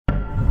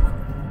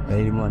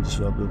really want to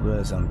show up people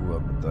and go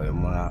up to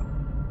more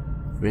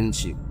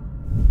friendship.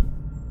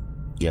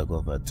 Yeah, go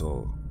over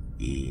to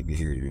this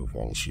is real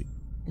friendship.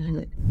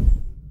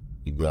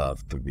 It will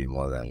have to be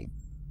more than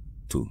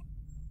 2.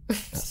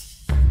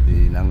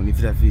 Nangu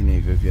nifira fine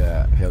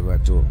vya kwa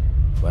to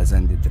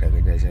wasande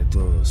trakaja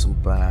to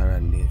super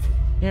and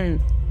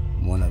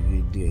mona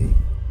video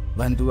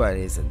bantu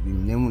walesa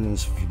nemu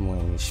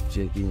nishipimo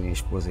nishipcheki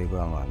nishipose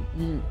kwa man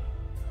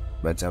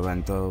but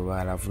abantu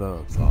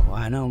barafro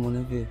wana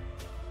mona ve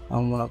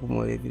amona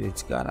kumole vile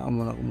tikana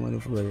amona kumole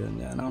fuwa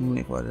na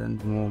amone kwa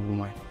ndu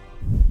mo.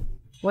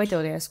 Why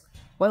don't I ask?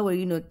 Why were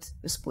you not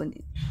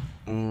responding?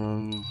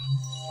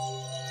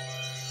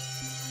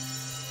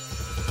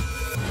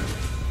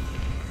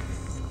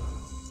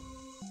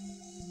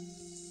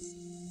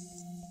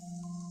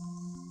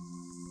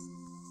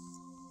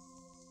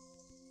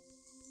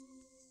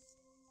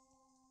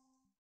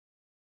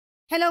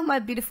 Hello, my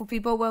beautiful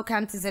people.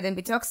 Welcome to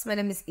ZMB Talks. My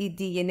name is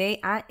E.D.N.A.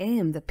 I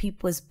am the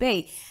People's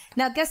Bae.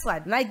 Now, guess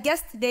what? My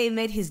guest today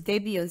made his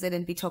debut on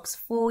ZMB Talks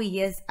 4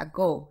 years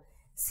ago.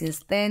 Since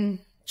then,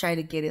 trying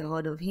to get a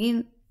hold of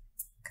him.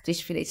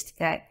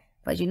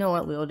 But you know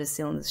what we always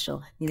say on the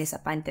show? In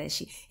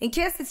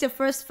case it's your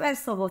first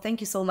all, thank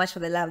you so much for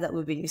the love that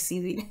we've been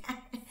receiving.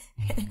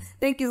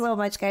 Thank you so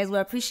much, guys. We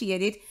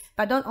appreciate it.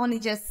 But don't only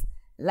just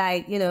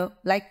like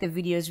the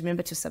videos,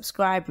 remember to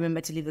subscribe,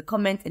 remember to leave a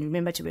comment, and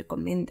remember to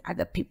recommend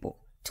other people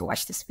to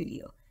watch this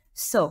video.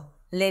 So,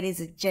 ladies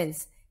and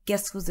gents,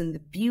 guess who's in the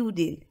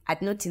building?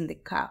 Not in the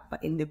car,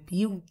 but in the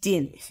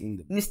building.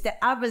 Mr.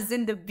 Ara's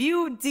in the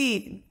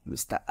building.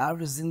 Mr.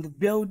 Ara's in the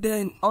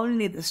building.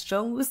 Only the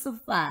strong will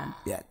survive.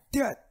 Yeah,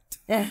 that.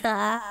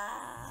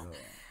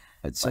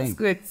 That's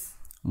good.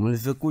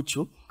 Mlive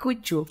kucho.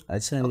 Kucho.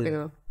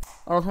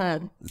 Okay.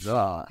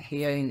 So.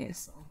 Hearing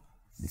this.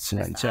 It's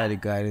not Charlie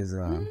guys.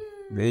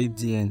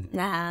 E.D.N.A.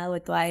 Nah,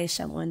 what do I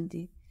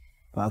shamondi?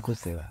 Pako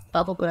seva.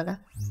 Pako kuraga.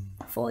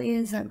 4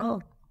 years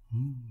ago.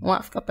 What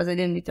after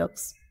ZMB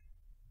Talks?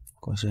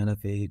 Koshana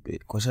fe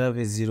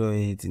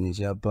 08 ni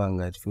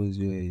chapanga at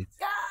 08.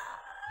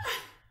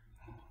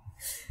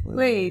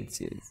 Wait.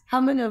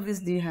 How many of us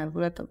do you have?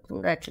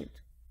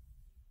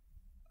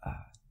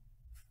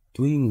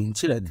 Doing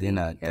chila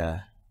dinner.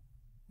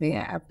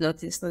 Yeah, I've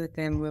noticed all the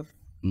time with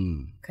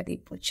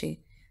Kadipoche.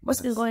 What's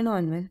been going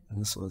on, man?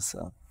 That's what's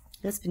up.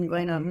 What's been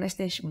going on? Next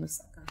station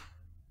was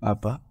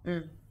Papa?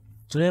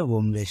 Today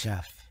we're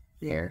chef.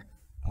 There.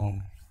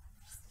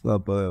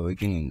 Papa, we're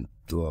working in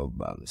 2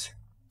 albums.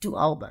 2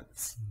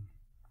 albums.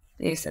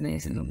 Yes, and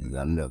yes.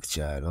 Zambia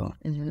Kuchalo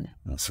Album.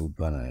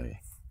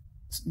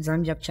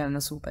 Zambia Kuchalo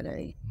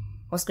Album.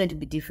 What's going to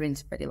be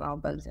different by the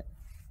albums?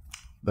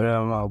 But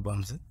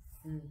albums.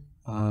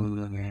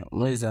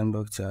 Only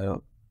Zambia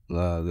Kuchalo,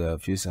 there are a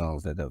few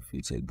songs that are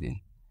featured in.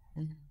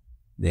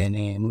 Then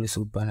muli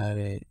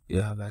supanare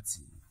you have that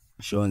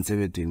show on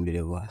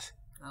 17 was.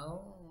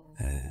 Oh.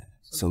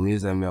 So we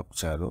Zambia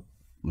Kuchalo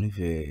muli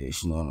fe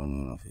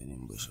no fe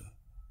nimbusho.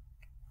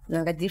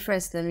 Like a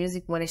difference the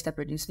music managed to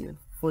produce you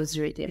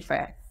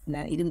 408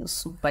 na ili no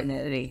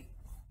supanare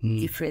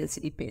difference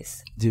the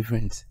pace.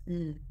 Difference.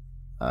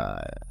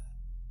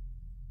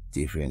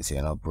 Difference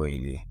you know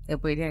boy.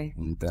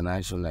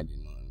 International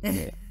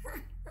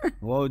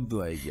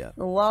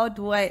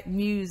Worldwide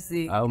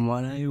music. I'm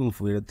not even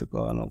for you to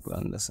go on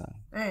understand.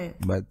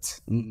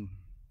 But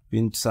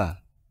Pinsa.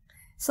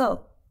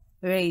 So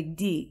Ray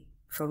D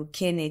from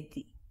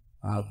Kennedy.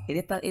 Is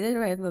it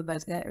right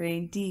about that Ray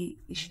D?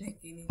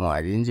 Oh,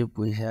 I didn't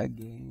push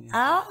again.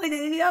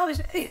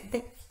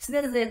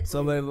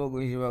 Somebody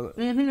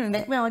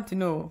make me want to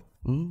know.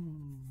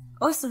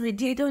 Also, Ray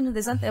D, I don't know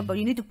there's something about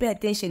you need to pay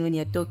attention when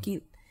you're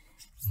talking.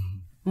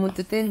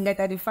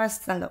 The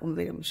first song that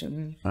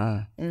listen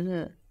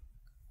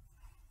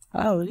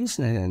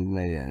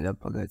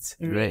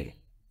Ray.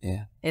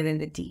 Yeah. And then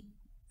the D.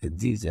 The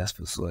D is just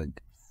for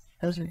swag.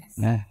 That's nice.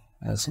 Yeah,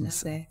 that's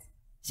nice.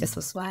 Just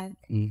for swag.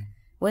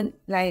 When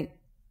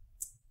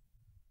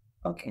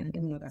okay, let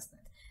me know that's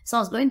that. So I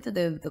was going to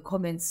the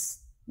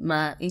comments,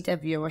 my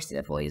interview I watched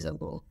it 4 years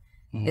ago.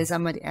 And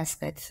somebody asked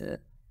that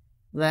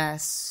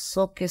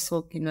soke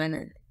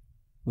no.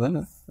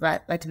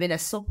 Right, but when a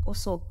soko.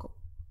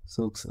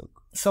 Sok,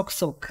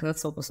 not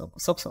soko.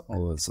 Sok.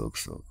 Oh, sok.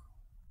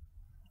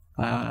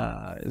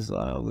 It's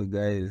one of the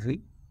guys who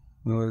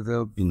was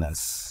helping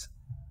us.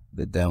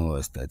 The time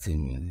was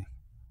starting music.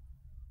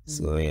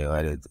 So I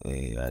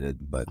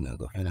added partner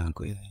go and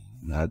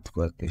not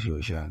quite the show.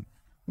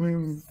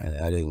 And I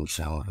added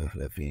some of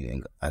the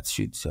feeling at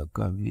shoot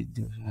soccer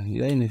video. And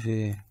you ain't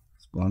if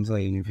sponsor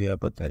in if you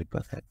have a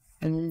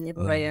and you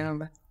provide your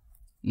number.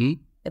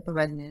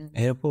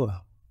 Airport.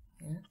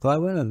 So I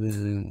want to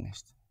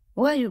visit.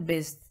 Where are you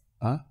based?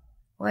 Huh?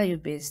 Where are you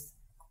based?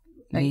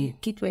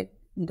 Like Kitwe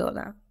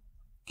dollar.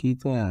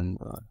 Kitwe and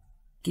dollar.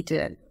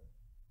 Kitwe.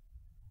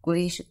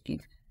 Kuishi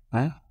Kitwe.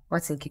 Huh?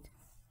 What's in Kitwe?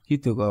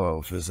 Kitwe go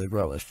office. I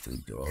go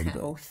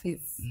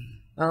office.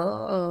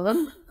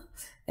 Oh.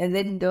 And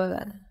then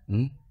dollar.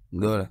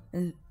 Dollar.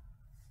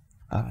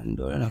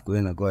 Dollar na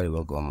kwenda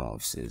kwa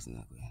offices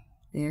na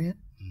Yeah.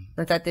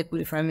 But that they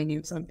put family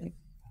or something.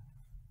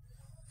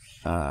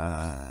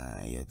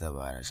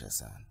 Yotabarasha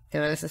sana.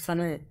 There was a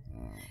son.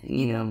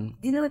 You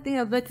know what thing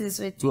about this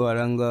with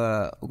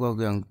Tuaranga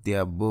ukakuyang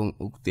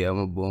kutia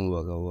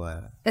mabongo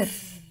kawara.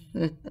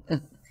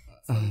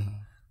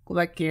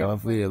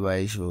 Kawafile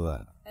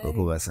baishuwa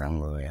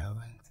ukubasango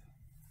yabantu.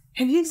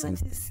 Have you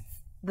noticed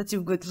that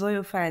you've got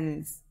loyal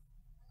fans?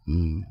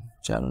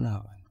 Chalo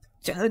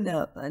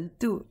na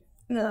bantu.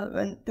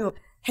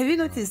 Have you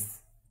noticed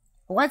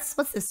what's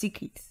the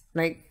secret?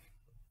 Like,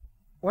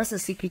 what's the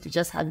secret to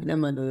just having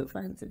them on loyal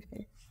fans?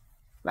 Okay?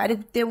 Why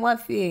did they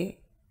want fear?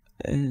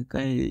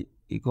 Kai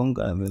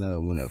ikonga mina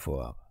muna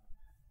for.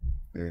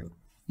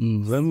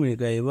 Vamwe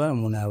kai ba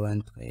muna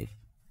abantu kai.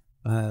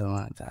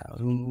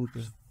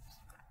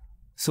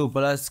 So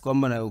plus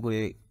kwamba na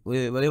we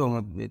wale wa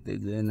mabete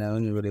na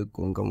oni wale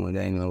konga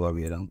mwana ino wa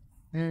bira.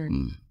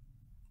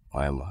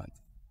 Why man?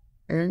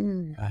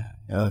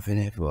 Ya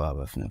fine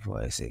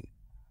for I say.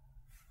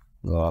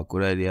 Go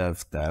akura dia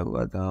after go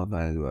ata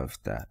fans go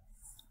after.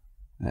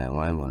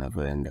 Why mona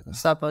friend ka.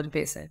 Stop out the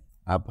pesa.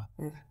 Apa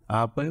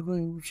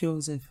iko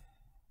Joseph.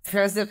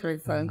 First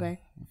different song, right?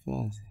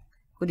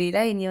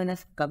 Kudira iniona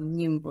kama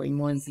nyimbo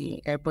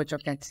imonzi airport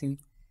wakati.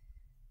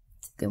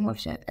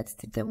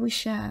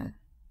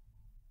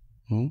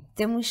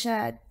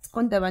 Temusha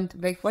konda bantu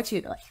like what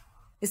you know.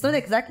 It's not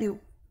exactly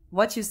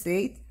what you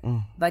said,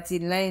 but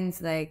in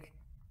lines like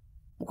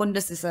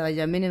mukondo sisa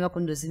jameni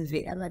makondo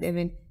sinve but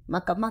even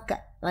maka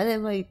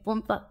whatever you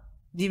pompa.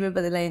 Do you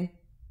remember the line?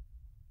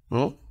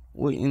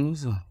 Wait, in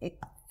so.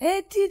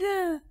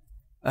 E.D.N.A.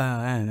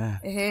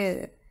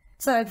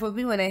 So like for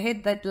me when I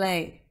heard that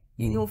line,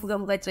 you know fuga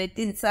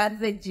mukatwaitin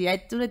savage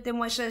atunete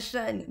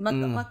mwashashani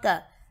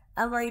maka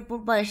ama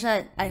ipupa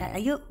shan. Are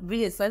you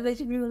really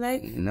savage in real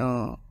life?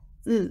 No.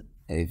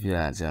 If you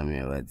answer me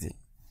about it.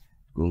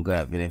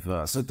 Kunga vile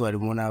fa so twali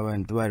mona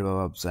abantu bali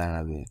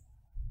babapsana be.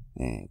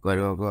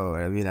 Kwali wako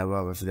rabina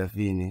baba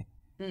filafini.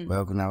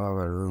 Baba kuna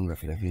baba runga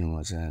filafini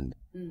mwasanda.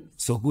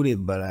 So kule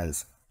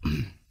balance.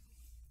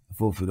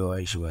 For filo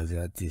issue as an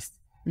artist.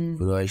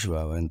 Filo issue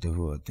abantu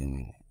vote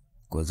me.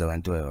 Because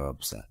abantu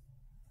babapsana.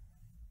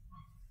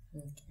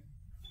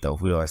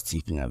 Tawfilo was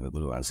sticking up a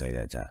good one side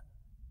that.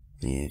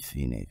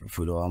 Fine.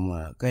 Filo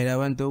amuna. Kaila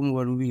abantu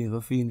umwarubini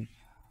fafini.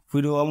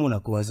 Filo amuna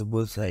kwa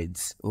both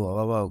sides.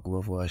 Baba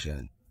kwa for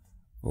ashan.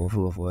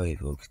 For it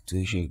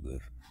to shake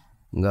with.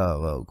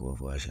 Ngawa kwa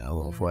for ashan.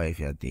 Or for if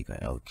you take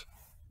it out.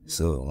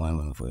 So one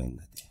man for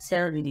that.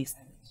 Sarah released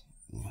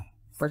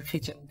for the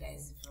future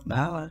guys.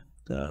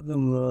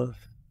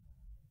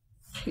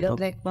 You don't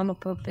like mama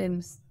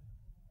problems.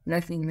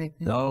 Nothing like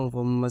that. No,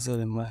 for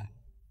myself, man.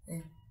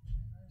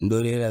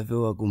 Ndorera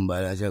fewa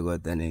kumbala chako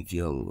tane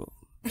kiongo.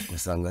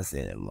 Kusanga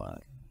Celeb man.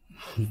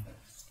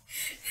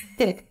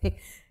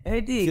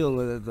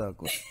 Kiongo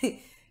zako.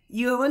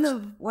 You're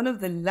one of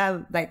the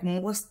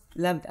most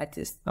loved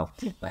artists of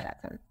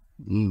Baraka.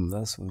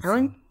 That's what's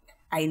up.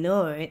 I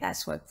know, right?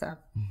 That's what's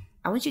up.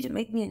 I want you to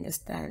make me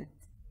understand.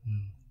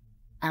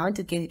 I want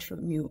to get it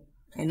from you.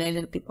 I know a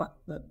little people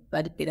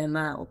but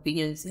my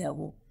opinions here.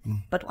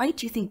 But why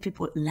do you think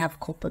people love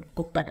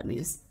corporate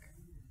music?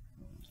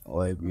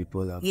 Why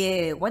people love?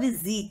 Yeah, what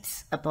is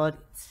it about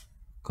it?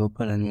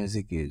 Corporate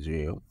music is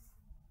real.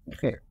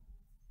 Okay.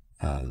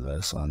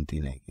 That's one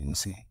thing I can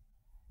say.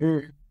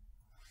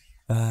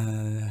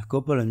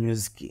 Corporate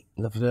music.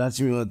 La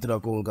federazione mi otra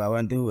con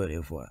cavante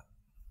were for.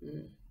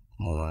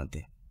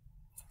 Momante.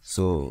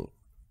 So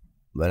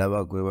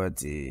balaba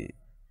kwebati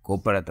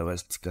corporate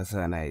abastika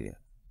sana ile.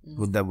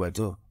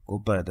 Kudabato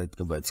corporate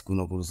atikabati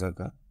kuno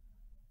kurusaka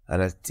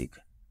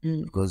arastika.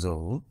 Because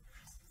of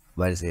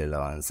bali say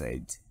one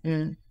side.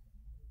 You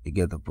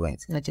get the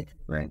point.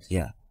 Right.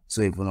 Yeah.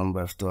 So if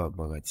number of talk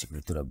about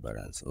cultural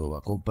balance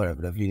or compare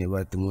the fine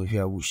but mo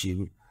fia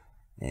bushi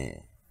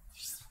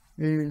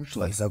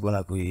so isa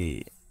kona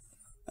kui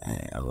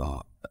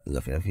about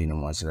the fine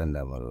mo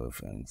surrender my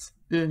friends.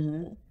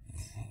 And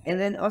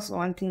then also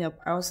one thing I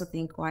also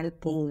think one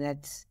thing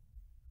that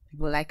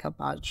people like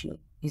about you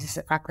is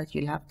the fact that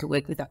you have to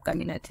work with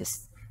upcoming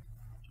artists.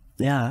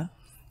 Yeah.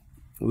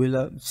 We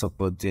love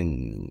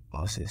supporting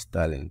artists'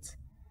 talent.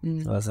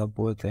 So I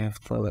support and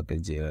follow the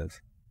jailers.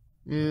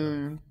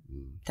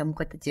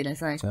 Tamukota jila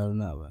sai.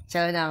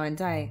 Chalo and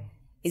tai.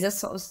 Is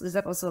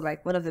that also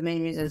like one of the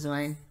main reasons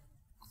why?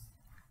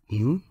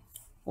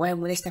 Why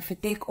Molesta to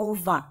take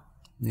over?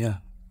 Yeah.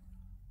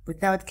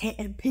 Without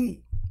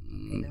KMP.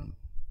 You know.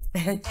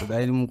 But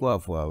I didn't go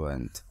for a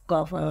went.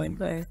 Go for a went.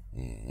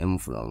 I'm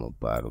from a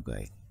paro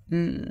guy.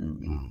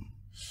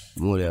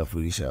 More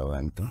foolish I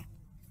want to.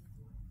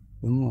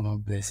 The more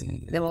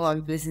blessings. The more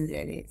blessings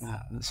there is.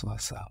 That's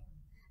what's up.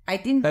 I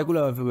think I could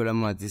have figured out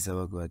what this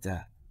about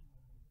that.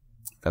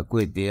 I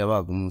quit the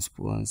about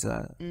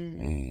sponsor,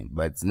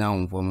 but now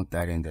I'm from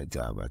talent that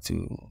job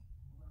too.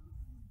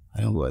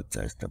 I don't want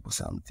to stop or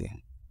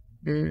something.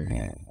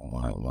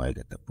 Why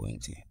get the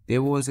point here?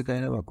 There was a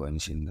kind of a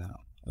condition now.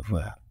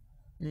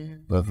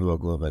 But we will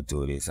go over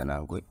to this and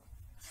I'm good.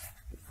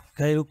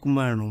 Kairo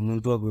Kumano, no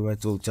talk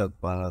about Chuck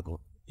Pangako,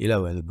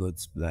 11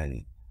 God's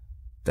planning.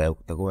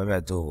 takuba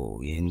vyato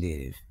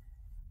yendele.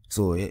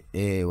 So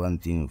one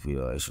thing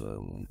feel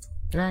sure.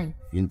 Right.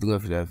 You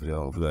think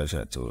feel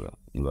sure to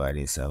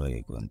nobody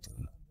sabe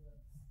control.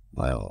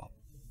 Wow.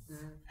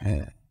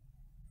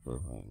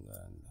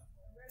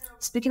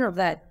 Speaking of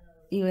that,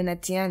 even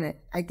at E.D.N.A,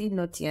 I didn't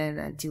know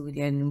E.D.N.A until we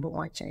did number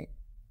one chart.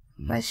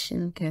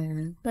 Fashion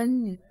can,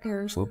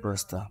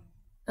 Superstar.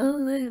 Oh,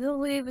 little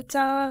Louis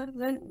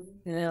Vuitton.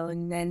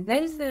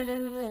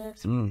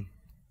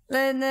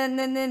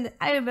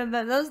 I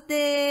remember those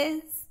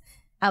days.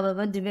 I was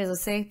on the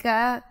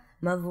Seka,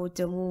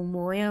 Mavuto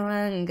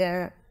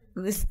Moyanga,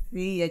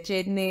 Lucia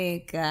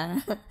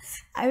Cheneka.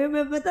 I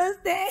remember those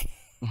days.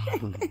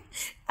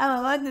 I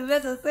was on the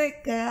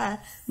Seka,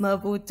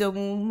 Mavuto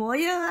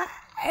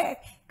Moyanga,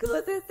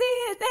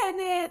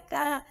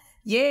 Lucia.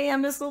 Yeah,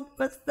 I'm a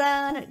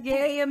superstar.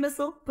 Yeah, I'm a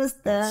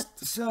superstar.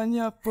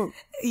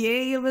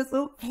 Yeah, I'm a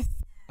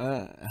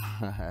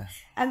superstar.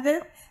 And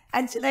then,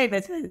 actually,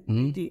 that's what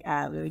we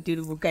do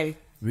the vocal.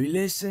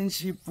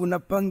 Relationship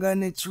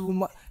unapangane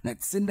chuma na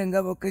tisenda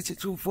ngabo keshe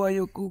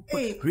chufayo kupa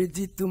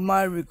ready to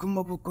marry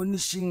kuma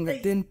bukonishinga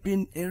 10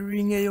 pin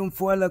earring eyo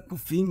mfwala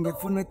kufinga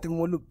funa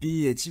temolo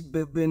pie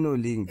chibebe no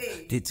ling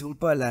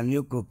titumpala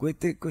myoko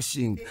kwete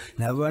koshinga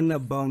na bana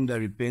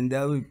boundary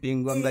penda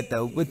wipingwa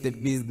ngata ukwete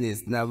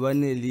business na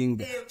bana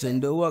linga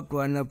chendo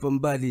wako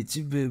anapambali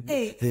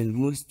chibebe then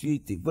mo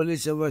street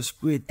polesha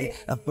bashkwete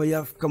apa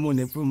yafika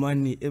mone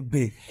promani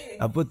ebe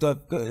apo to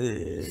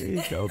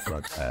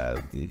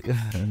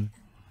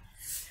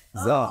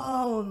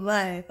Oh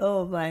my.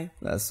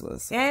 That's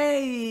what's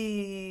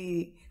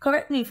Hey,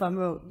 correct me if I'm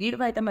wrong. Do you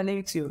write them a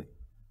lyric to it?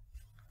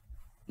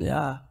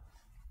 Yeah.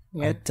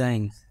 At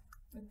times.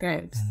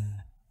 Okay.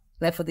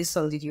 Like for this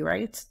song, did you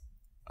write?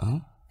 Huh?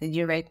 Did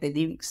you write the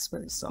lyrics for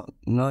the song?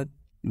 Not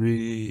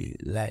really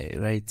like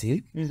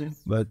writing,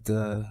 but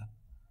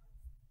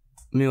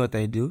me what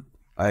I do,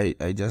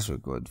 I just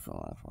record from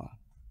my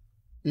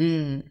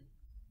phone.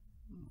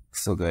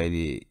 So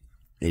guy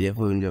ile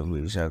nje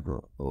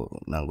kuishako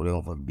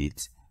nangole for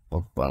beat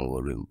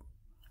okupango rimbo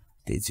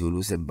tethi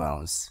uluse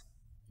bounce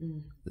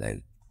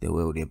like the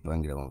way they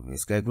pangira mu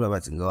voice kai kula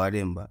bathi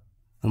ngawalemba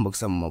ngomba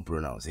kusama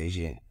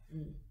pronunciation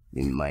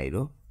in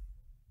mailo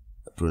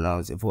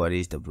pronounce for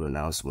the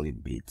pronounce more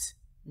beat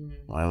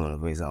one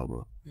for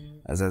example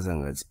asasa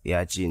ngathi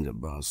yachinja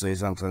bounce so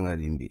isanga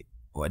limbi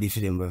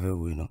wadifilemba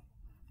vekuno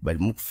but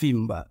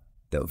mukufimba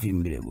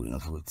tafimbile kuno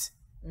futhi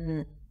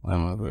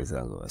one for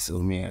example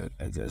so me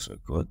I just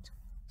record.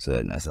 So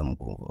I some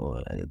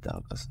go I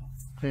talk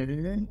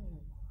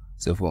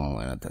so for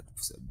when I talk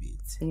a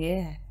bit.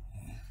 Yeah.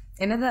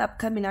 Another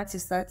upcoming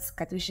artist that's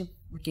Katushi,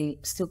 we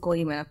can still call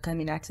him an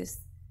upcoming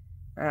artist.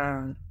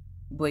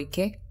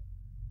 Boyke.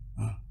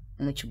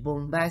 Much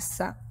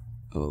Bombasa.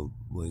 Oh,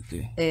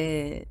 Boyke.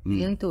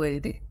 Into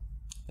it.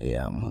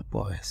 Yeah, my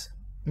boys.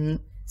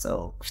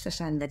 So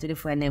Stashanda to the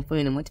friend and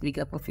point what big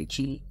up of a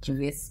chili,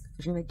 Chivis,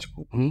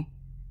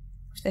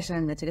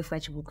 Stashanda to the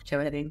French book,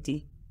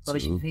 charity, or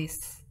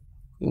Chivis.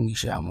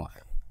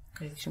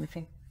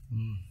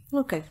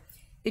 Okay.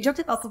 You dropped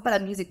it off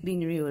about music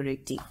being real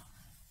already.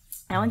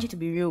 I want you to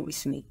be real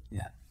with me.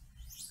 Yeah.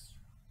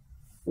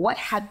 What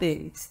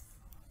happened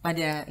at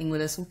the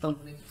English Super?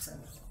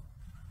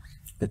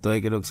 The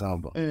toy get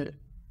example. Look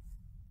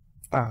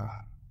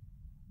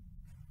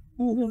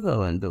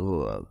at the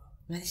world.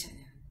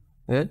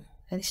 Eh?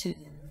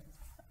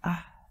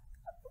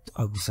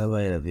 Aku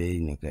sabai rabe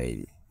ni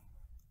kaili.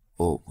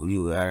 Oh,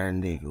 you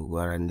guarande.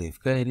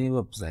 Kaili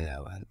wapsaya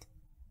abantu.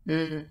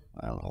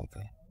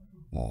 Okay.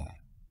 Yeah.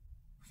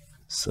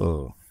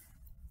 So,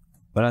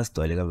 para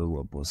story ka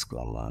bego post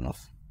ko mano.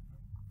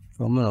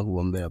 Kama na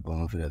kuombea pa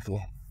mafia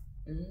fe.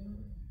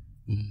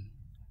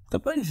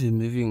 Tapani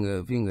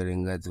finger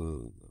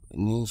ngato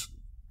ni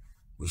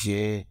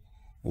ushe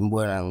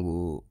mbona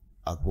ngo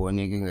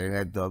akuone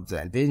kinga top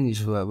teni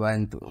shwa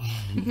bantu.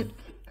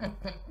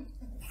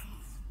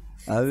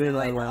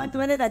 Watu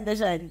wane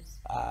tandashani.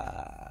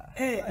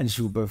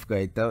 Anshupa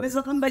fikaita.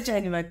 Meso kamba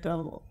chani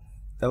watu.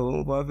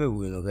 Tabo mwafe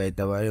wino kai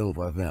tabale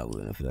mwafe na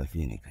wino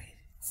filafini kai.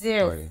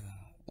 Zero.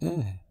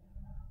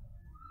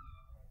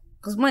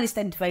 Because money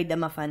started to fight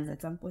them fans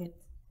at some point.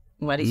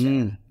 What is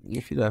it?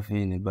 You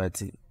filafini,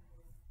 but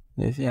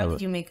how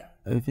did you make up?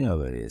 If you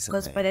have it,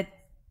 because for that.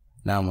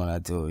 Now man, I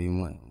tell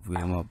you, we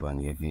am up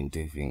and get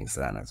into things,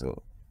 sana, so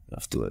you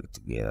have to work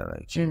together,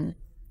 like.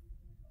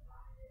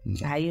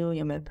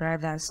 You're my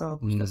brother, so.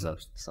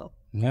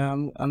 Yeah,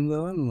 I'm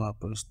the one who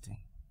approached him.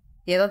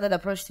 You're the one that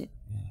approached him?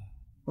 Yeah.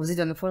 Was it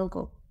on the phone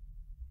call?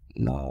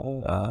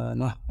 No,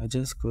 I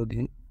just called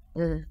him.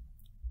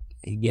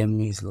 He gave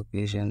me his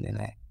location,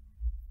 and I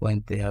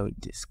went there, we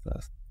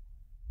discussed.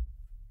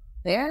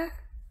 Yeah?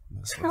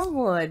 Come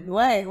on,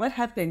 why? What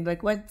happened?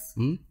 Like, what?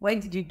 Why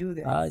did you do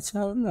that?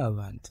 Chalana,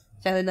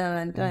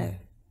 why?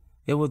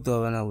 You would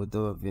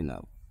have been.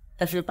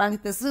 That's your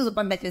punk, the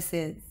Susan Better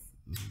says.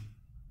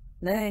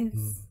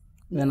 Nice.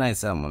 Then I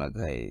saw one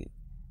guy.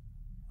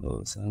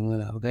 Oh,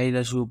 someone a guy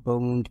that should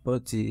put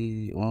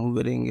party one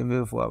wedding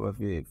ever for our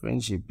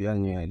friendship,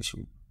 young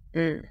shoot.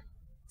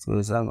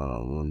 So sanga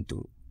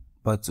muntu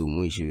patsu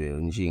mwishiwe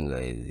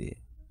unishinga ezi.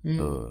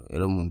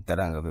 Elo muntu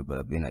taranga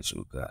pepala pina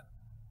chuka.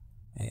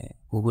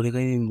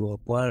 Kukuleka imbo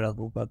kwala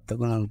kupapta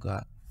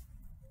kunanka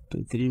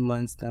 2-3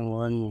 months time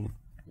one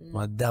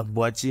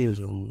wadabwa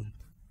children.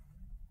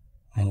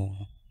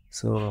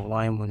 So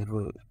why money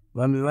for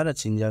bambi wala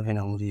chinja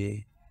fena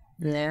muri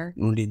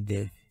muri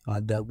dev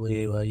wadabwa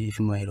wa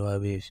ifmailo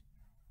abesh.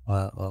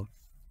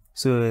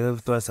 So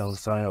every twice I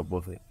was trying up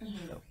of it.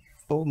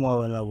 Oh my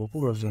wala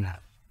bukuro fena.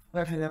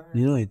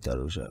 You know it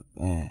Tarusha.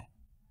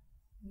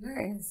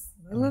 Nice.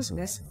 I love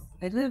that.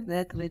 I love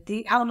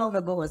that. How long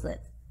ago was that?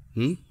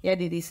 Yeah,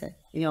 did he say?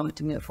 You know,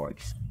 to me at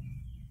Forbes.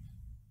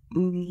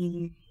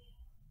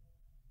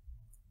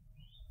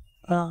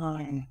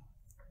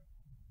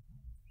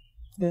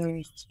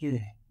 Very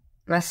cute.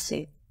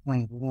 Rusty.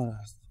 My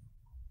gosh.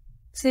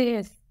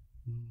 Serious.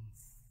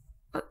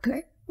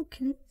 Okay.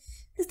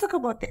 Let's talk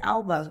about the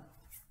album.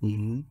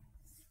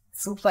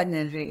 Super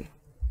nerdy.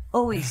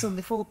 Oh wait, so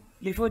before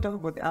we talk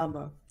about the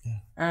album,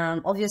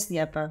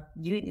 obviously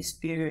during this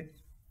period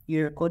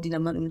you're recording a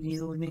month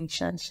you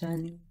mentioned.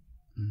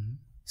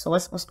 So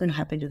what's going to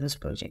happen to those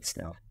projects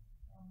now?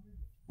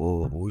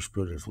 Oh, which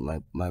project?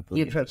 My project.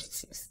 Your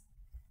projects, yes.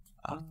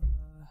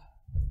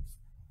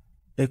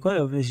 Qual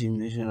é o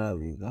national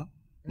week?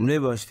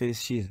 Mleba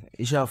space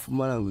isha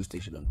fumana with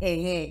station.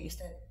 Hey,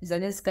 is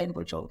that this kind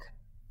of joke?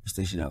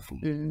 Station of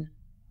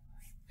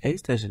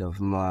station of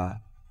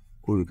my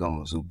who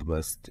become super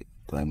best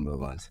time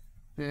once.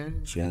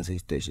 She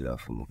station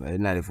of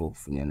not for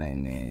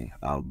an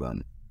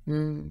album.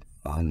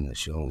 On the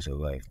show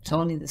survived. It's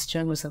only the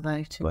strong will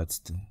survive too. But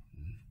still.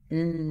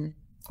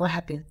 What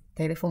happened?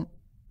 Telephone?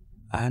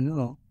 I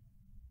know.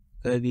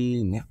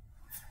 Kadi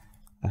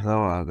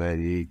asawa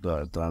kadi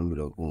to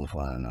ambilo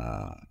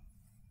kumfana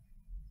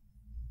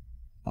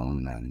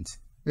omnant.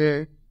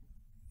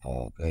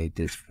 Okay,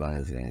 this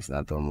plan is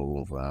not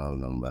almost for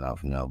number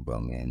of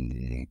album and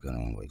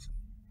language.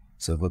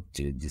 So what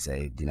to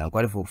decide? Did not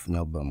qualify for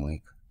album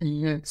week.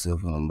 So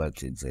from back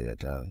to say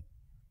that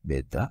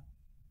better.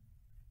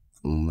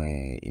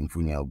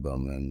 Infuni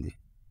album and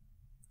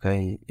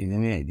kai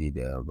even me I did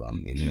the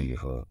album even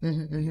before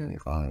I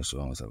found a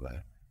song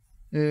survive.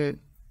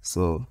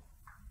 So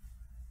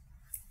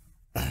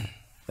I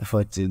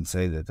thought to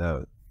say that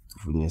out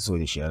when you saw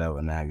the shara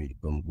when I will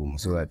come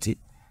so at it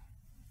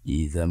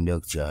is Zambia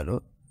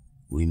Kuchalo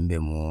wimbe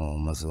mo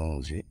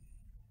masongs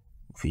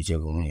feature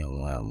kumi ya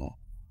mwamo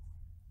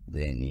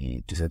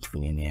then to set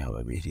funye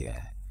hawa bit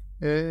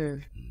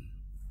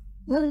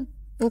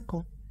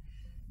Okay.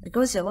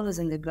 Because you're always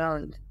in the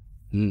ground,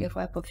 you're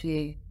 5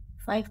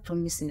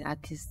 promising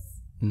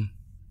artists,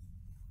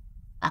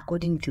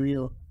 according to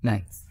you.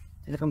 Nice.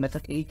 So come back,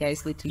 okay, you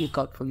guys need to look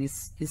out for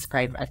this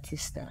 5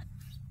 artists.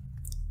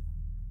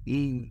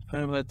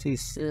 5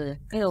 artists. You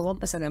know,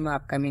 1% of my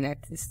upcoming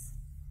artists,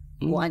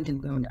 1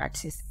 underground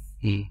artists.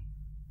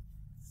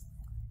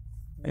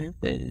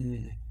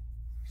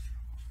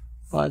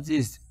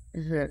 Artists.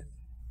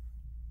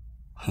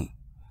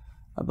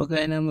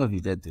 Apakah nama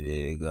kita tu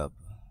gap?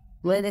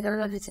 Where they gonna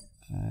love it?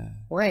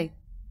 Why?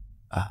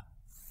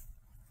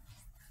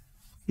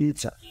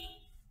 It's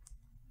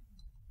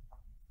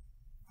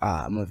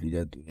my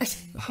video too.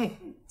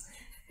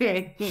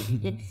 Why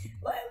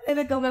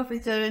they come up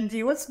with challenge?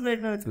 What's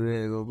going on?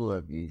 Today go for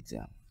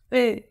pizza.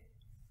 Hey.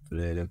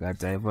 Today look at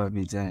type of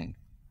pizza.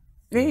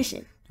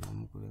 Really?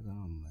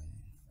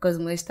 Because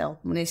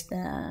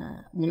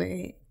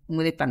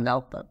mulai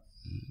tanggal apa?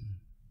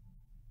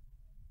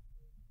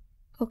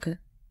 Okay.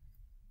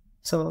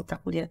 So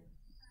tak kuliah.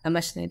 I'm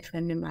actually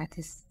different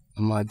artist.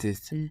 I'm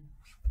artist.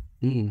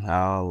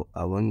 How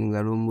I want to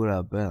go rumble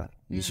up.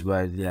 This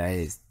was the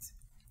highest.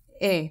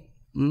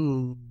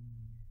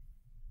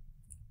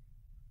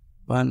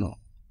 Pano.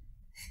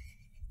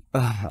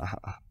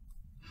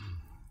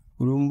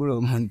 Rumble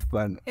month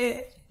pano.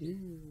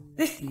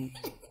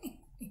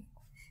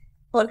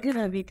 ¿Por qué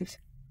no habitas?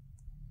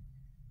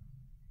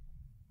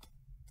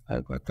 I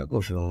got a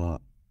coffee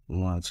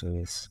on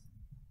service.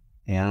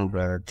 Young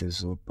brother to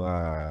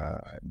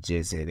super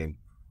ZMB.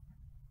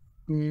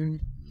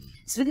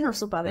 Speaking of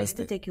super, let's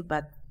still take you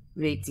back,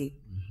 Rati.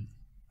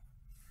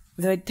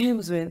 There are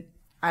times when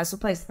I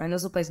know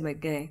super is my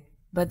guy,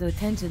 but there are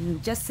times when you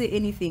just say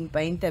anything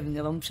by interviewing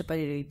about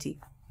Rati.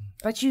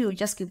 But you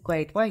just keep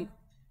quiet. Why?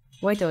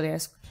 Why did I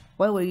ask?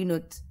 Why were you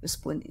not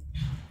responding?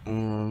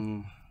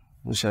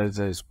 Shall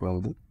I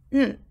respond?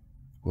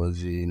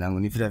 Because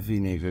nangunifira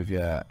fine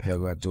vya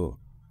gato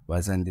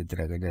wasande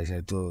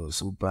trakaja to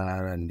super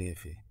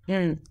narandefe.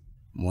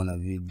 Mona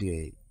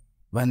video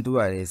bantu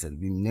walesa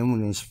bimnemu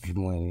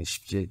nishipimo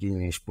nishipcheki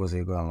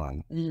nishipose kwa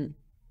mama.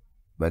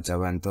 But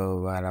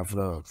abantu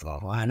barafro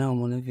wana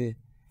monefe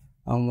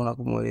amona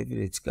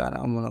kumolefire chikana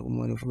amona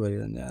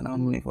kumolefire na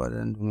amona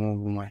fora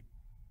ndumuvuma.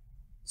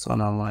 So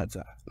na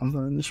mata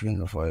amona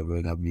nishwenga fora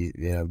bega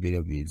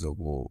bira bizo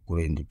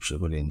kurendi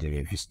pshokorenje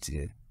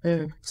befiste.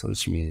 So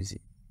which means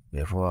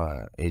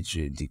before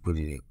age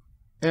decoded.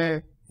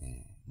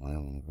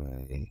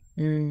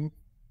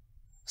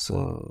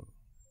 So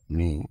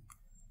me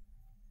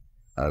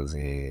as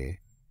a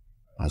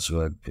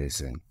matured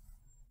person.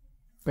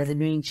 As a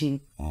real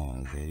G.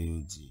 As a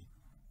real G.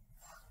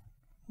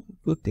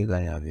 Put the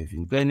guy of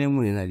everything. Can you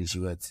move in a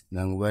short?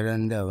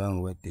 Nangwaranda,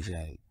 one what the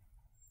shy.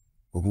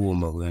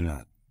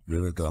 Okuwomba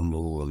wewe kama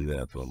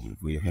uombea from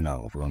we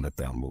now from the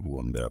time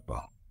uombea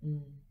pa.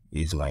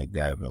 It's my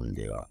guy from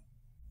there.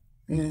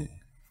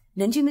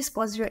 Didn't you miss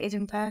pause your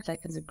agent part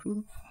like as a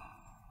group?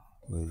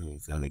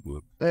 It's a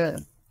group.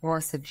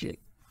 Or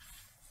subject.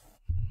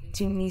 Did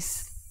you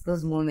miss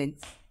those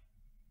moments?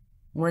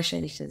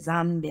 Worship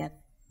Zambia.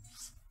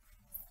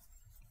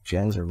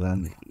 Chance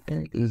around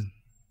it.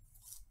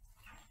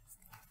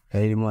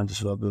 Hey, man, to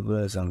show up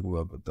with and go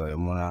up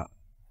to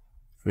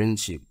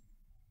friendship.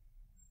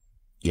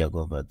 Yeah,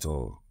 go back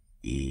to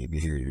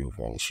this is a real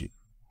friendship.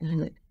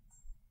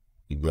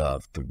 You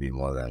have to be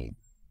more than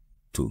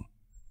 2.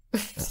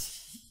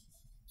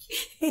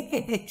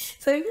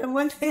 So you're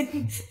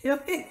wondering.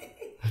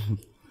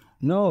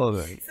 No,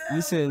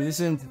 listen.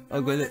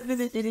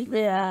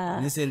 Yeah.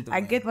 Listen to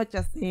I get what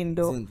you're saying,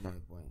 though. Listen to my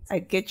point. I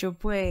get your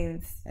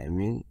point. I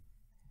mean,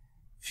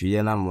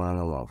 fear na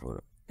mwana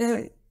for.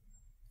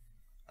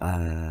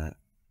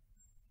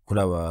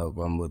 Kula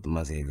kwambo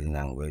tumasezi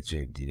nangwe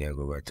trip dile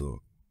go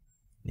bato.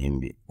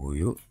 Nimbi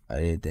uyu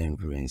aleta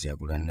influence ya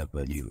kulanda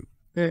padiu.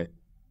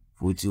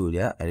 Futi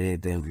ulia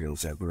aleta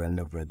influence ya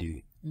kulanda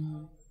padiu.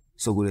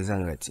 So kule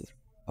sangati.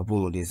 Apo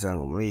mode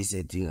sango mwe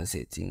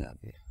setting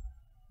up.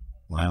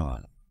 Wow.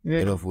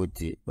 Pero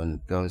futi when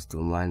it comes to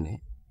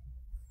money.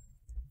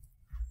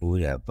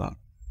 Ulia pa.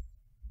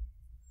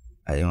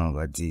 Ayo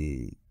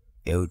ngati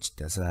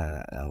euchita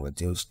sana,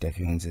 ngati euchita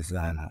fiance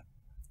sana.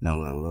 Na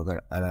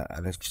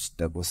ala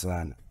chitako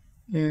sana.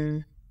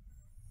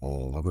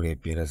 Ngakule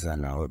pira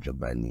sana ojo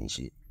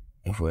banishi.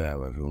 Ifo ya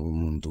wafu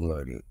muntu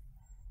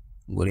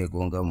ngore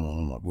konga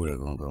mu mabule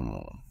konga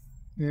mu.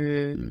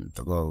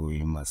 Tako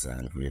wima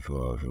sana ifo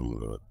wafu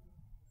mulo.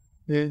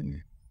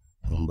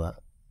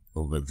 Kumba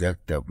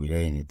overjecta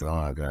pira ni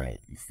toanga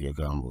ifia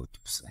kambo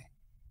tupsa.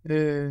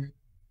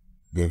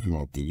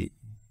 Definitely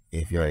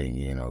if you are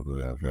in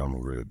go feel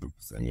mulo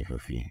tupsa ni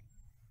fafi.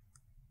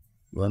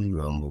 One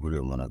rambo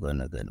kule mwana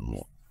kana kana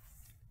mo.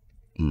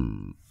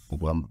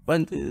 Kwamba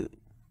pante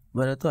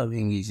barato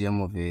abingi ya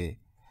mofe.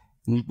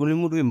 Nkule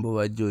murembo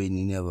wa join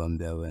ni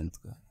abambe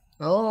abantu.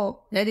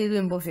 Oh, nadi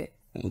rembo fe.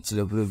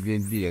 Chile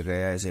problem bile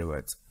kaya se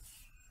what.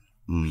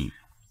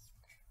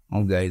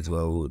 Guys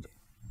were old.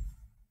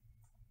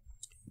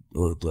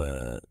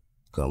 Oto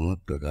kama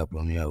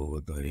kapa mia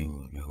oto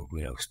ringo ya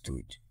kuya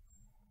studio.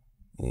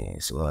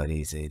 So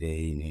ali say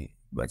ni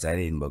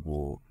batari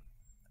mbako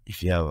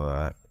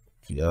ifyawa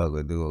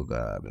go do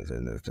ga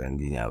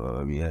misunderstanding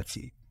aba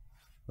biati.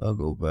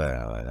 Wako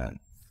para wala.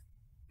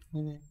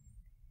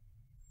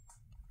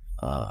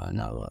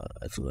 Now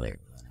that's right.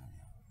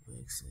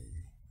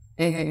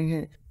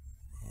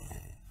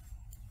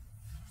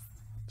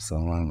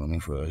 Someone going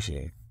for a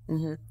share.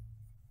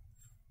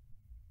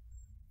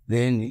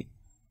 Then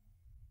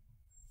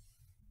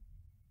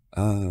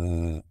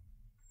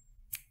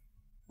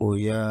oh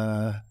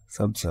yeah,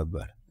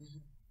 sub-sabar.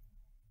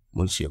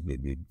 Much your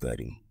baby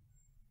buddy.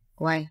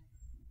 Why?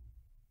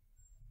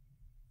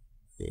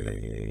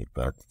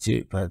 But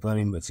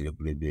paring but you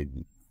play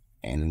baby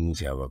and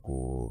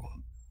Javako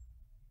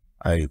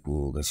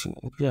Ariku Gassin.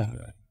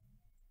 Yeah,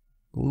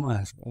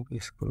 Umas, okay,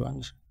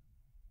 Skurans.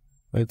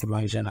 Wait to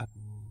Manjana.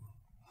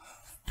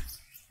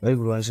 Wait to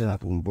Manjana,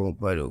 Pumpo,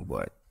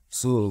 boy.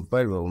 So,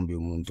 Palo won't be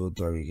Munto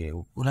Tori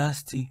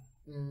Ulasti.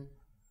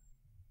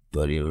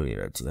 Tori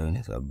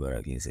Ratin,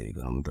 Sabaraki, say,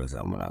 come to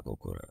Samanako,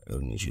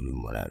 usually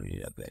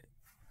Morari.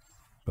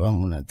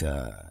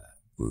 Ramunata.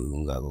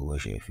 Ungago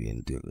shefi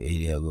into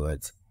area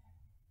goat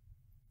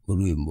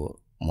ulimbo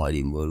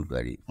mwalimbo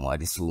lukali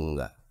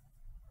mwalisunga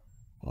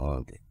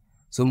okay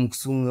so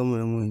mkusunga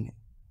mwe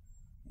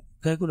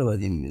kai kula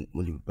badi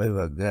muri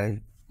paiva guy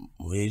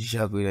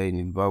murisha kwira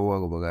ini bawa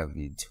ko baga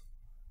video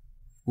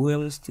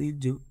uwe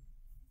studio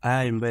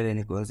ai mbele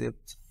ni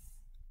concept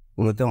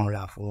unotamu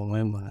lafu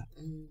mwe mbona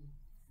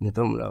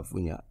unotamu lafu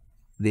nya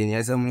then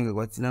yasa mwinga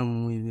kwa tina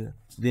mwe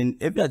then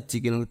ebya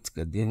tikino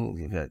kutika then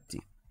ebya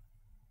tik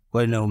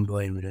kwa na umbe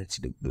wa imira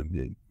chide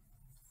problem.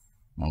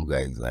 My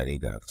guys are they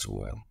got to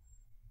well.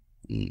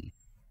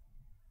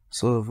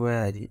 So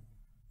for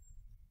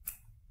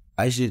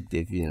I should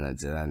take in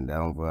at and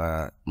down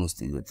for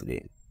most go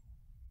today.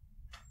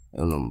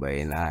 By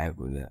an eye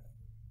could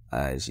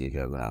I should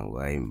have gone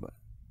imba.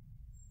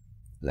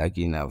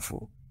 Lucky enough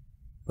for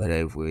but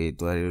if we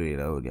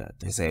tolerate out there,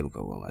 the side of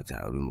my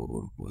child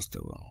remove poster.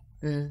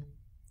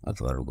 I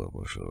thought I'd go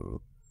for sure.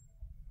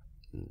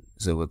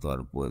 So what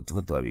are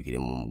we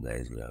getting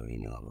guys we are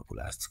in our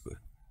plastic?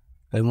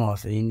 I'm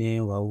off in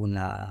a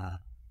wauna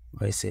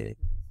by say.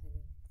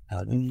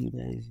 How do you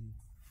guys?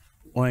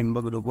 Oh, I'm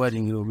back to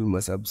watching you we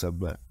must have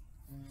sub.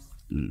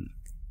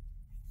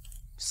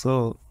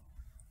 So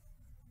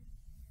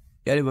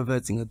yali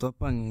babatsi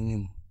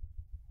ngatopanga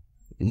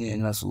ni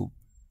nasu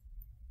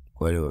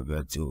kwali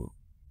babatsi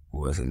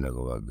uwasenda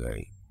kwa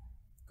guy.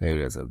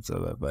 Kaira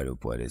sub bali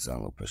pole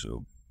sango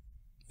pasho.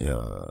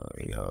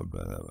 Yeah,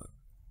 brother.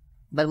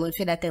 But when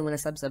feel that time when I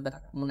subscribe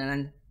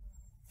muna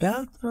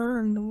Yeah,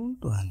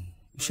 umuntu wani.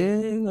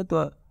 Shenga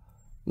to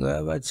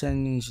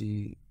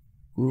ngabachanishi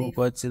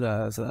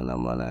kupatsira sana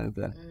malani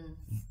kana.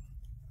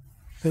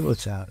 People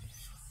child.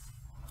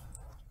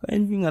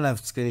 Anything I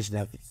have to finish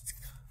that.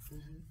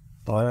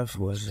 All I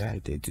was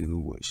right to do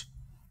was.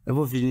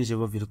 Ever finish,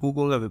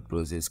 kukonga the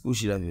process,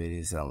 kushira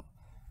very some.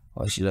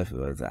 Or she left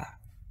it that.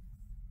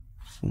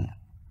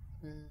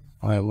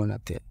 I wanna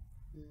tell.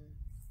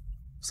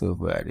 So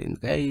bad in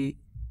Kai.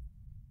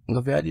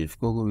 Ngapia di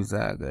fuko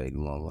bisa guide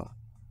mama.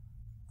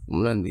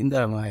 Mulan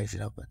inda ma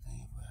should have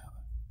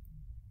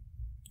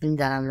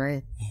Inda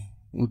right.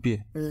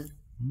 Impia.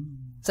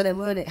 So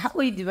then how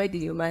are you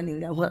dividing your money?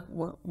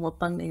 What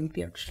pang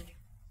MP actually?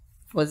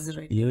 Was it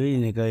right? You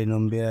in Kai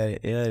nombia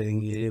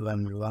ngile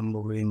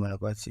bambo kwa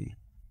kwati.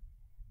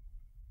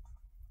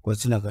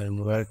 Kwati na kali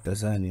mubaraka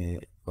sana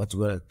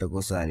watu wala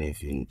takosana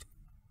fintu.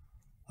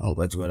 Au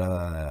watu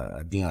wala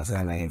adinga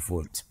sana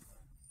effort.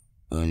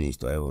 Oni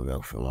histoire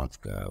ouverte vraiment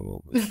kwa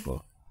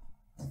histoire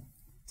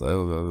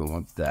ouverte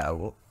vraiment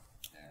tao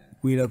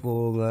kuila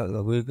ko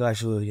kuika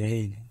show ya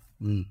hili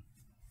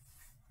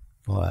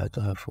wa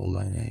ta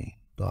fuma ni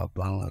to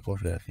panga ko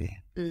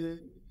fi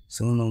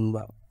so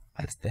number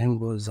as time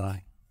goes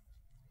on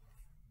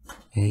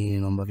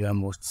number ya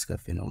most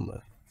cafe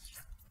number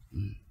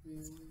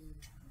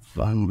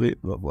bambe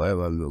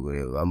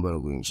bambe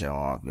kuincha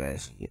wa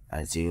pesi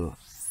atio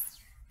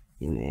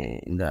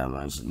ine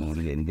ndama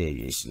shingile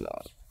ndege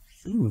shila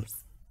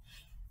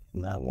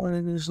na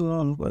wana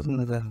nislo kwa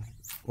tunataka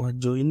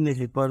wajoin ne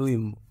viparu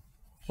wimbo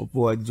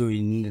opo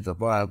wajoin ne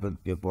tapa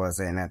kwa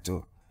sana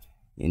tu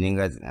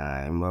ininga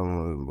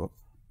wimbo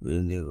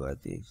wende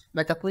kwati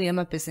batakuya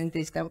ama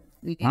percentage ka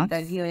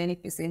interview any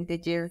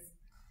percentage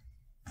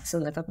so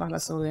natapanga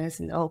so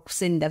yes au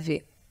kusenda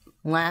ve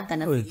mwaka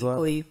na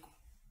iko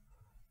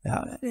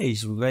ya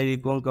isu gairi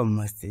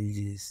konka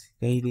stages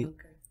gairi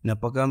na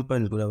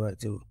pakampani kula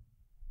watu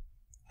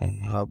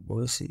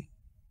habosi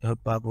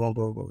pa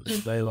kongo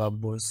pai wa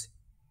boss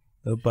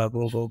pa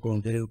kongo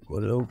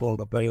kongo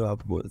kongo pai wa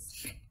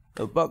boss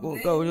pa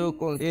kongo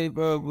kongo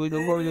pa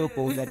budo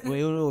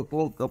kongo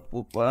kongo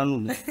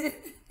popanu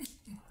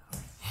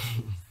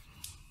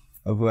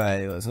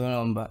abai so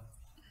namba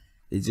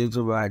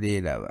ijeto ba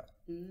de la ba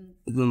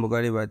ngombo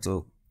kale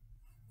bato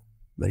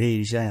bare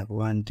ishanya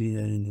kwa antu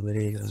ni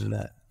bare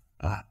zula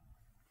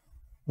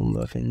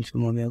umba finish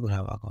mo me ko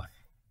haba ko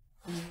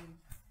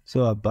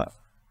so apa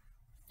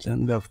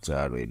Zambia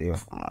Kuchalo ile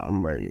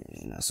ambaye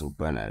na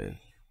super na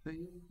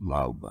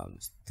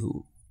albums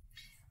too.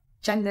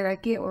 Chandra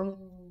ke or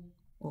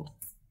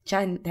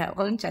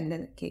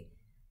Chandra ke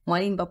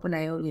mwalimba po na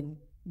yole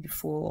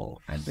before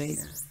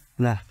Adrena.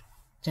 Na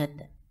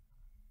Chandra.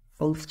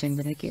 Both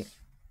Chandra ke.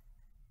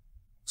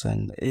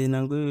 Chandra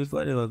nangu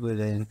pale kwa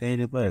kweli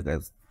kaile pale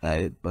kazi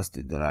na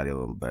pasti donale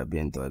wa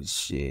biento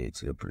alishie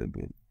ile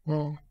problem.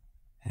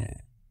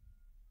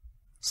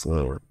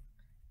 So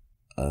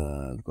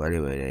kwa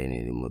wale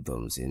ni moto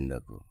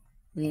msindako.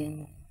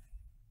 Ni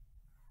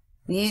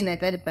na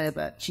kadi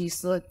para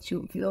chiso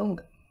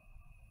chupilonga.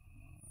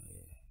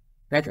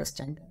 That was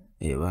Chandra.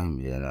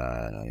 Bambi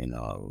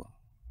na wao.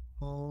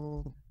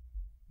 Oh.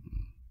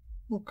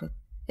 Okay.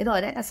 Ito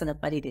ada sana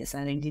pari de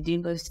sana did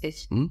you go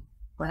stage?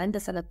 Wanda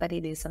sana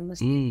pari de sana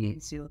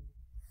stage you.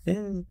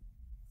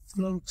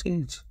 Não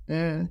change.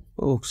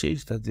 Oh,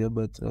 change tá de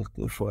abater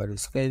que fora.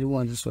 Se quer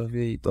uma só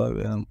ver to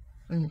ver.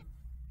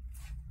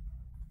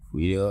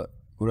 Video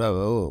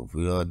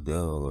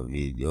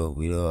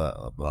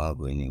apa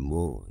kwenye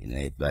mbo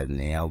inaitwa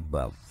ni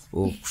album.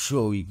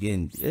 Show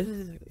weekend.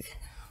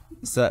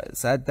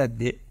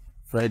 Saturday,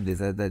 Friday,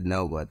 Saturday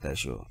now got a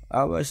show.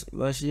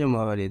 Bashi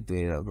mawale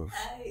tuela bro.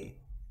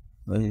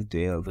 Bashi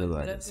tuela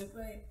bro.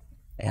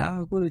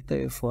 Yeah, go to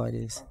tell for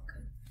this.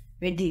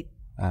 Ready?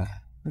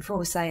 Before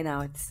we sign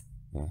out.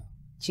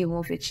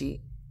 Chimo for chi.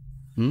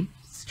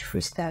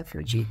 Freestyle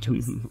for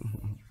G2.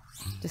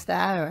 Just an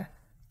hour.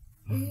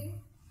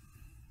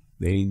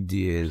 Very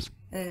dears.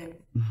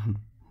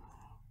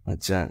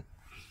 Achan.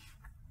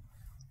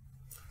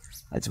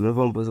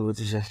 Atimeva mpozo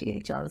kutisha.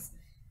 Chini Charles.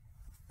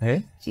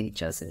 Chini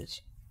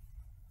Charles.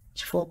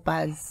 Four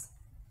pads.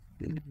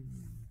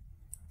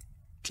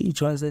 Chini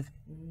Charles.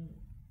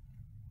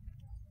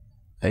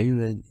 Are you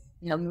ready?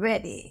 I'm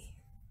ready.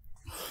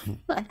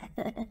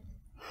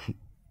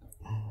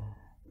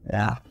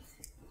 Yeah.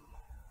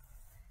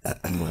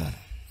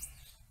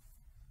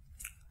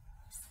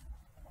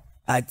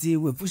 Ati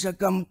wepusha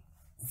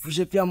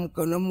pia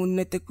mkono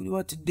munete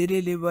kuliwa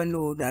tudelele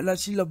bano nala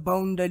shila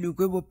boundary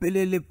ukwebo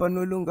pelele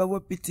panolonga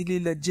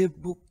wapitilila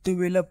jebook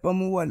tuwela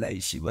pamu wala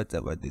ishi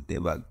batabate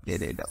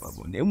bakelela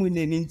babone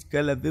mwine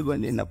ninchikala beba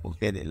nena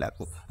pokelela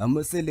ko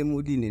amasele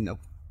mudini na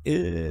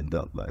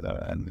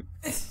ndabarana.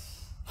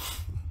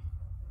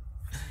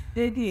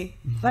 Daddy,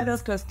 final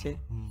question.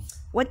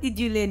 What did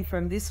you learn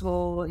from this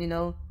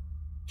whole,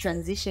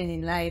 transition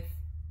in life?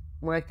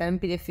 Where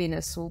campaign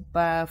a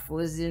super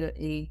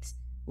 408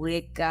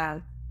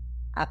 weka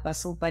apa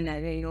super na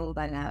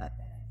bana.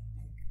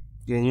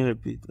 Can you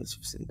repeat what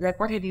you said? Like,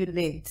 what have you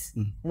learned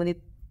when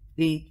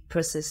the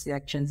process,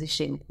 like,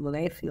 transition? What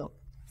I feel?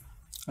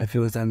 I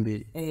feel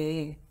Zambia.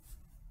 I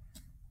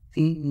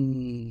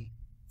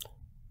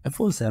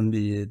feel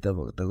Zambia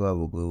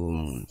takwabo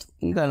kwemuntu.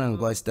 Ngana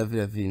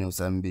ngikwasitafika fina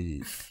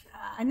uSambia.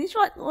 Anisho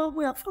what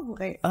we are from,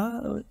 right?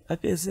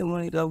 Akese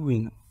mwana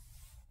kabwina.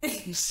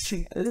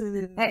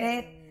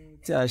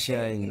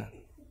 Tashayina.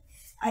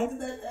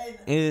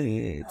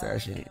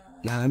 Tashayina.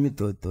 Na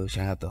mitoto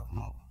shata.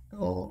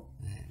 Oh.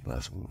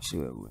 That's what she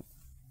will.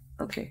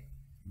 Okay.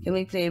 Can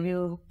we play a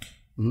real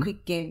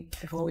quick game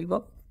before we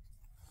go?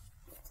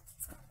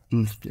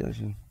 What do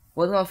you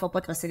want for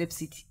podcast Celeb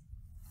City?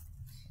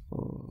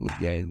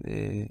 Yeah, What do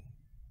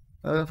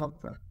you want for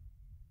pro?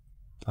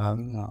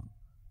 no.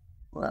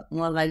 What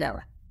more like that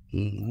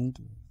one?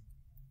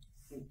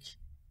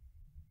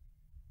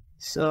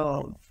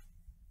 So,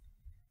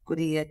 could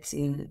you get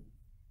in?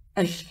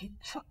 Could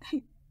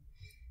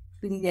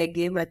you get a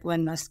game at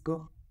one must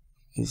go?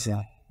 Is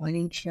that? One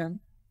inch young.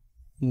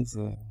 Is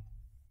that?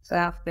 So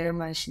after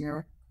my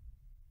share.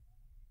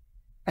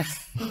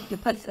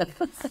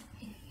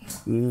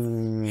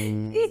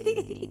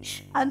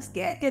 I'm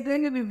scared. You're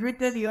going to be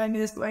brutally on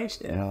this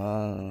question.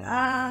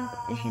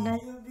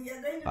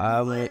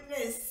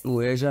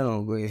 Where's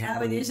your go?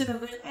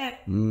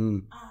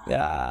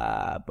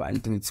 Yeah,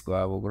 Pantu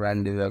squab,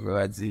 grande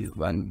vacancy,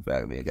 one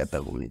bag, they got a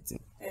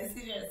community.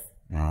 serious.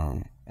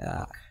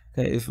 Yeah,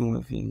 if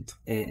you think.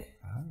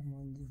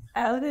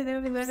 I wouldn't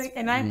know,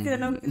 and I feel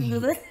no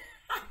good.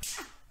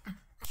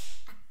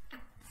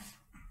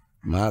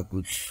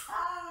 Makuchu.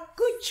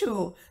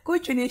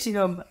 Kuchu ni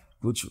chilomba.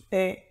 Kuchu.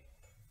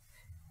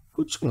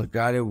 Kuchu na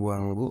kare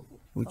wangu.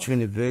 Kuchu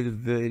ni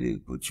very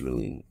kuchu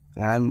ni.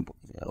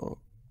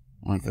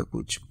 Mwaka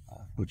kuchu.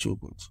 Kuchu.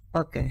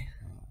 Okay.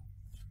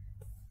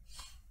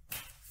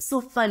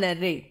 So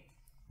finally,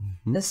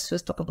 let's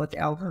just talk about the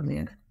album,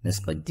 man. Let's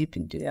go deep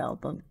into the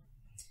album.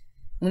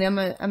 When I'm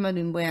a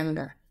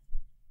Nimboyanga.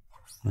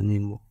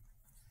 Manimo.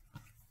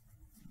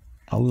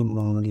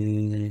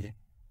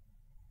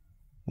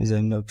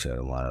 ZMB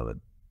Kuchalo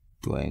Album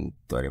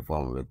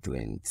 24 with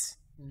 20.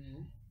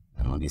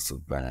 I'm on the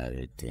super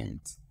 20.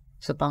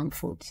 So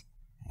powerful.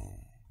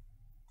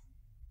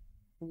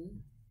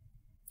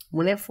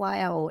 Will it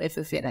fly or if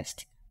it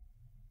finished?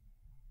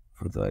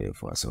 For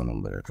 24, so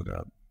number to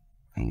grab.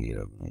 And get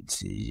up and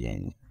see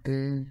Jenny.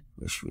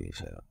 Which way,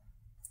 sir?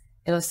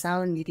 It was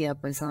sound, you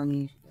up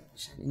sound.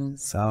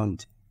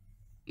 Sound.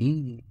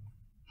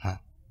 Huh.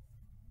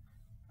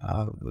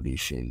 What is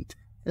shit?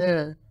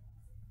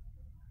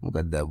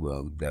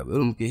 Mukadabu.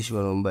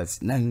 Umkeshwa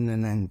lombasi.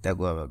 Nani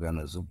tagwa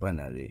wakana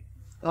supanare.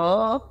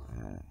 Oh.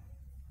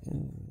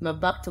 But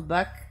back to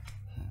back.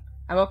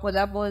 And what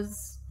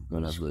collabos?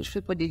 Which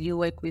people did you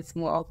work with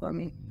more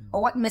often?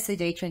 Or what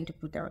message are you trying to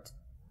put out?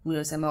 We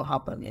will somehow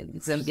happen.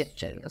 ZMB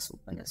Talks.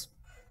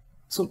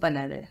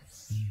 Supanare.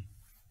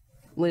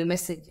 What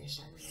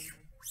message?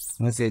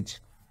 Message.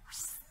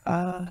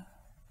 What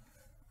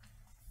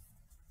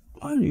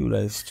do you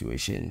like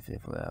situation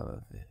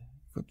for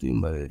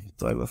tuimba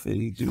tuimba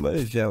feliz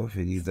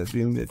feliz da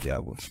tuimba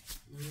fiabo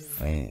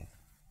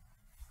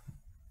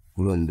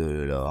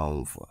kulondolola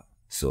wamfa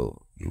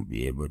so you'll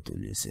be able to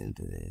listen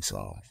to the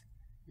songs.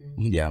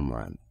 Yeah,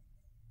 man.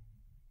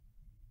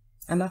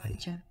 I'm a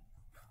feature.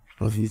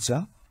 A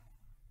feature?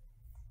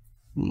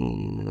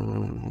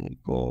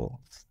 Go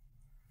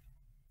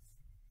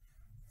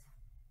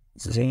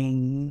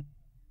Zen,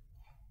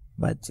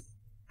 but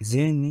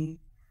Zen,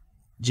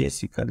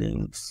 Jessica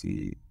Links,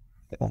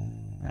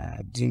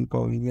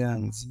 Jimpo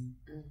Williams.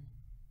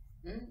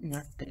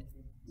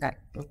 That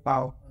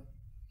wow.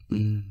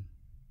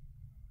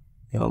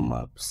 Your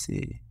map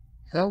say.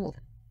 Oh.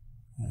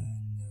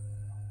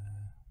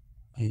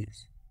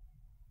 Yes.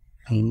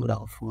 I'm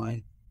rough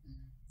one.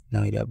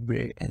 Now it a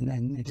break and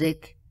then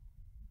Drake.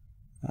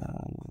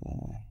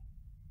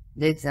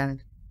 Drake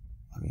sound.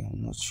 Okay,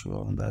 I'm not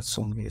sure on that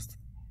song list.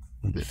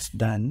 When it's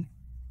done,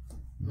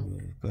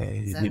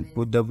 you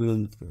put W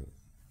on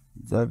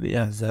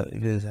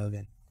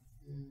Zambia.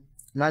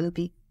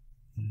 Manti.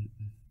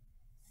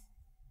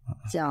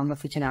 Yeah, I'm a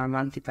feature now,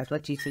 Manti, but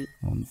what do you think?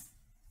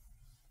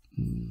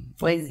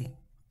 Where is he?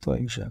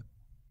 Twaisha.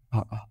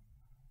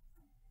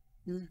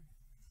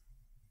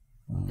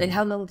 Then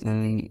how long did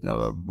it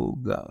Never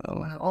Booga.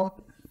 Oh,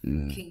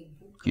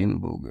 King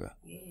Booga.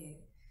 yeah.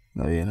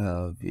 Now you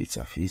have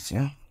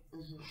feature.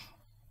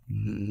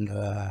 And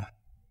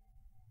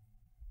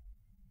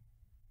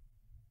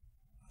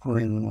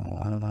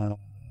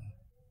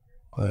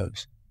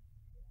works.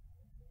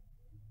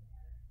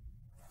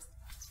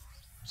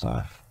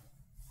 So,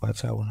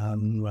 what's I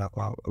want to rock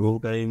out?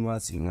 Okay, my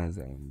singers.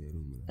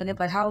 And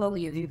but how long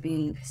have you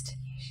been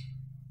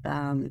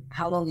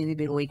how long have you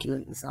been working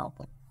on this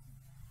album?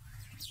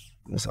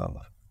 That's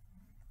all.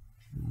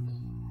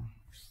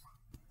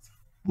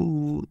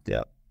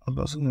 Yeah, I'm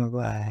also gonna go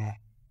ahead.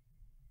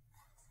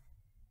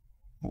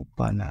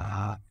 Open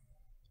up.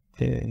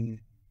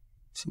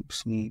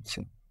 6 minutes.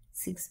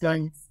 6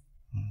 months.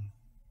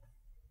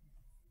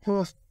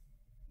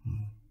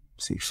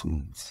 6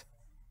 months.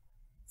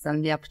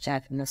 Zambia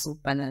Kuchalo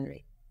super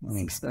nare.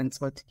 6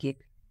 months more to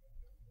keep.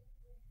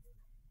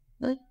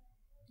 Good.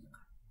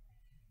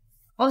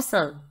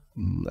 Awesome.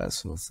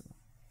 That's awesome.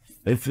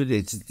 I feel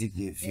it's to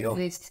give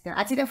you.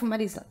 I think from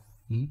Madison.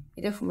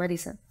 You're from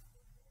Madison.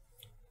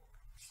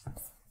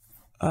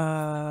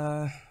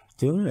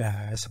 Don't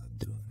ask,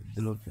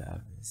 drop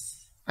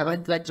this. I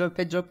want to drop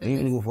it. I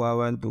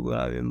want to go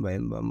and buy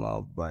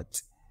my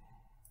but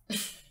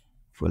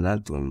for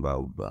not to buy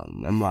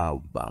my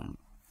album.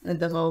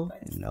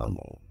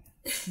 No.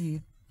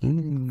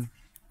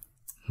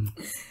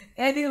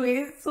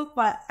 Anyway,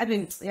 super. I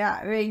mean,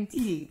 yeah, very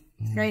deep.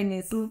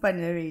 Very super,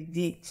 very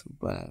deep.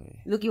 Super.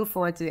 Looking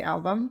forward to the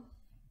album.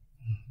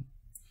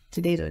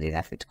 Today, though, they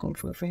have to come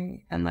for a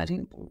friend. I'm not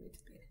in it.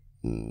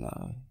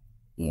 No.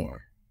 Yeah.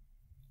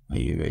 Are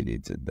you ready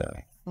to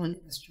die? Only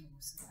the strong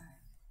will survive.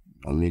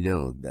 A million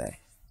will die.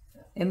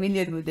 A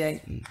million will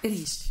die.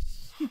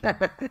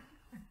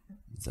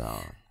 So.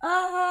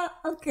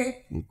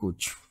 Okay.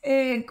 Kuchu.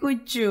 Hey,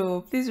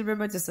 Kuchu. Please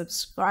remember to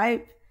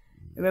subscribe.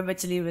 Remember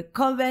to leave a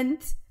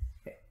comment.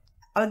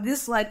 On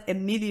this one,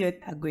 1 million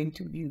are going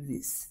to view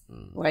this.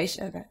 Why,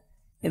 Shaka?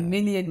 1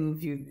 million will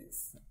view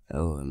this.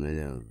 Oh, 1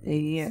 million.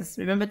 Yes.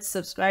 Remember to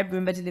subscribe.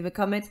 Remember to leave a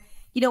comment.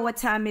 You know what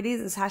time it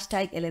is? It's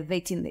hashtag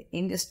elevating the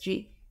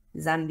industry.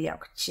 Zambia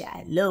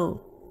Kuchalo.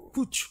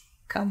 Kuchu.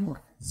 Come on.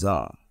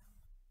 Zam.